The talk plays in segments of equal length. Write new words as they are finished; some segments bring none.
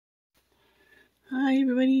Hi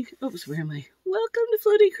everybody. Oops, where am I? Welcome to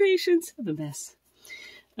Floaty Creations. I'm a mess.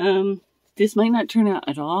 This might not turn out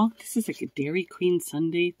at all. This is like a Dairy Queen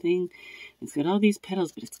sundae thing. It's got all these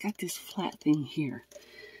petals, but it's got this flat thing here.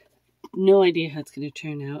 No idea how it's going to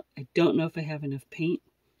turn out. I don't know if I have enough paint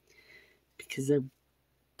because I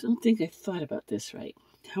don't think I thought about this right.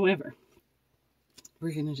 However,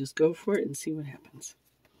 we're going to just go for it and see what happens.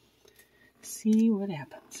 See what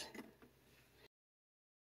happens.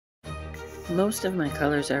 Most of my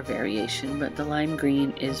colors are variation, but the lime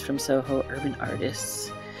green is from Soho Urban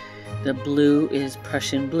Artists. The blue is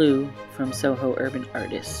Prussian Blue from Soho Urban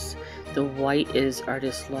Artists. The white is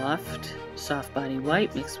Artistloft, softbody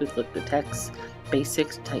white mixed with liquitex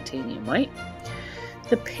basics titanium white.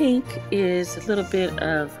 The pink is a little bit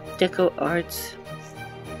of Deco Arts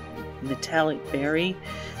metallic berry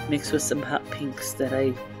mixed with some hot pinks that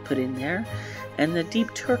I put in there. And the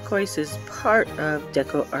deep turquoise is part of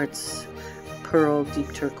Deco Arts Pearl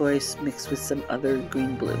Deep Turquoise mixed with some other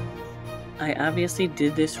green blue. I obviously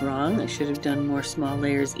did this wrong. I should have done more small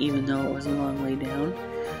layers even though it was a long way down.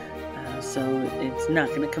 So it's not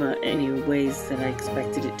going to come out any ways that I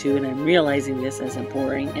expected it to, and I'm realizing this as I'm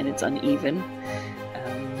pouring, and it's uneven.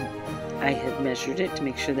 I had measured it to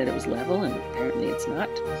make sure that it was level, and apparently it's not.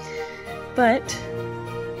 But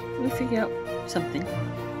we'll figure out something.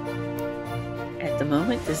 At the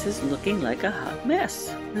moment, this is looking like a hot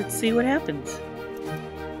mess. Let's see what happens.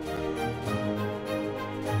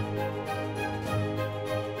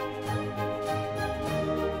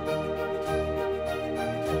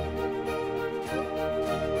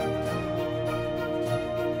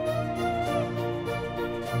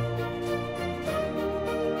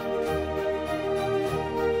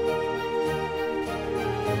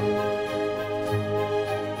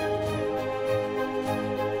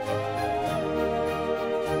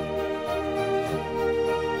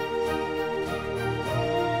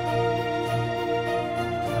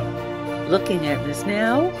 Looking at this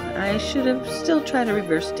now, I should have still tried a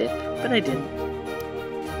reverse dip, but I didn't.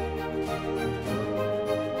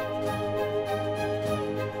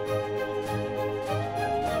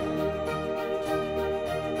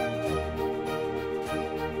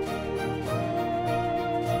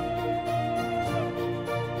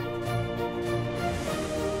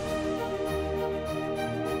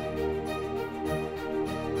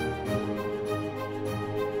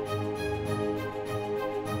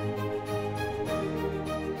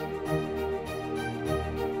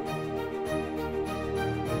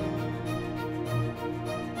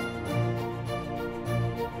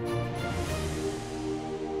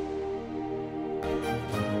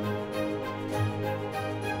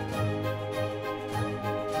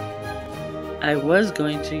 I was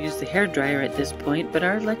going to use the hairdryer at this point, but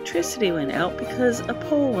our electricity went out because a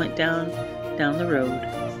pole went down the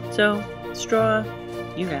road. So, straw,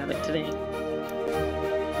 you have it today.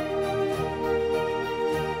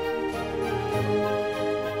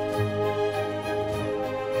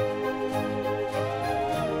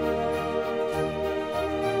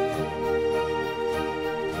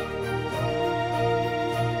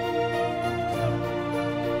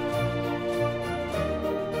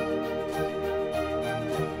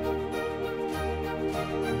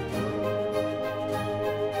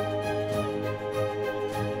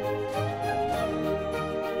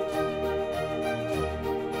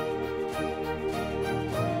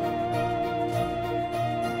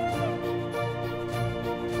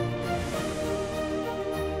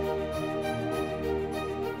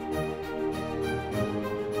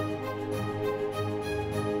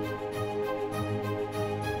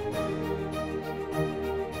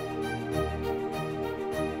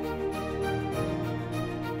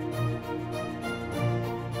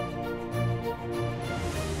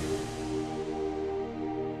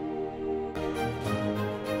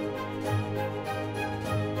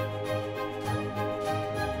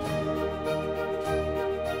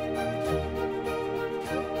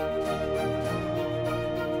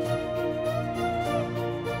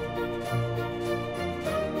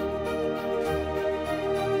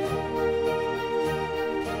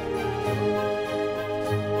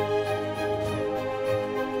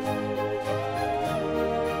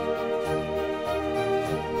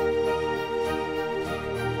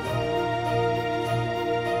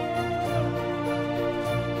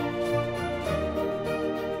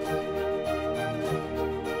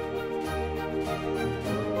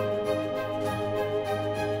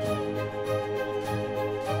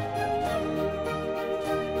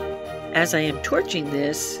 As I am torching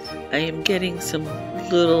this, I am getting some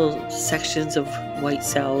little sections of white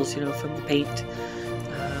cells, from the paint,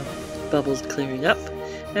 bubbles clearing up.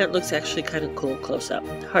 And it looks actually kind of cool close up.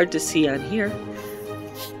 Hard to see on here,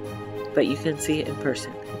 but you can see it in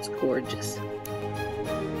person. It's gorgeous.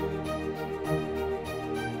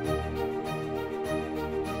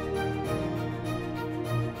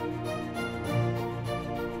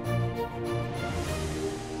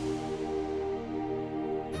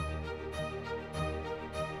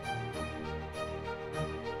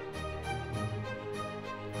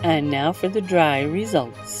 And now for the dry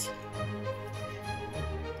results.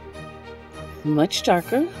 Much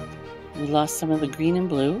darker. We lost some of the green and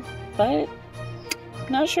blue, but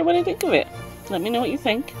not sure what I think of it. Let me know what you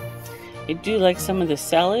think. I do like some of the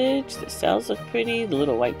sellage. The cells look pretty. The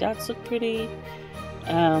little white dots look pretty.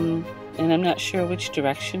 And I'm not sure which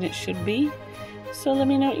direction it should be. So let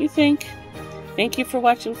me know what you think. Thank you for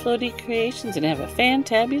watching Floaty Creations and have a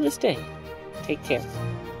fantabulous day. Take care.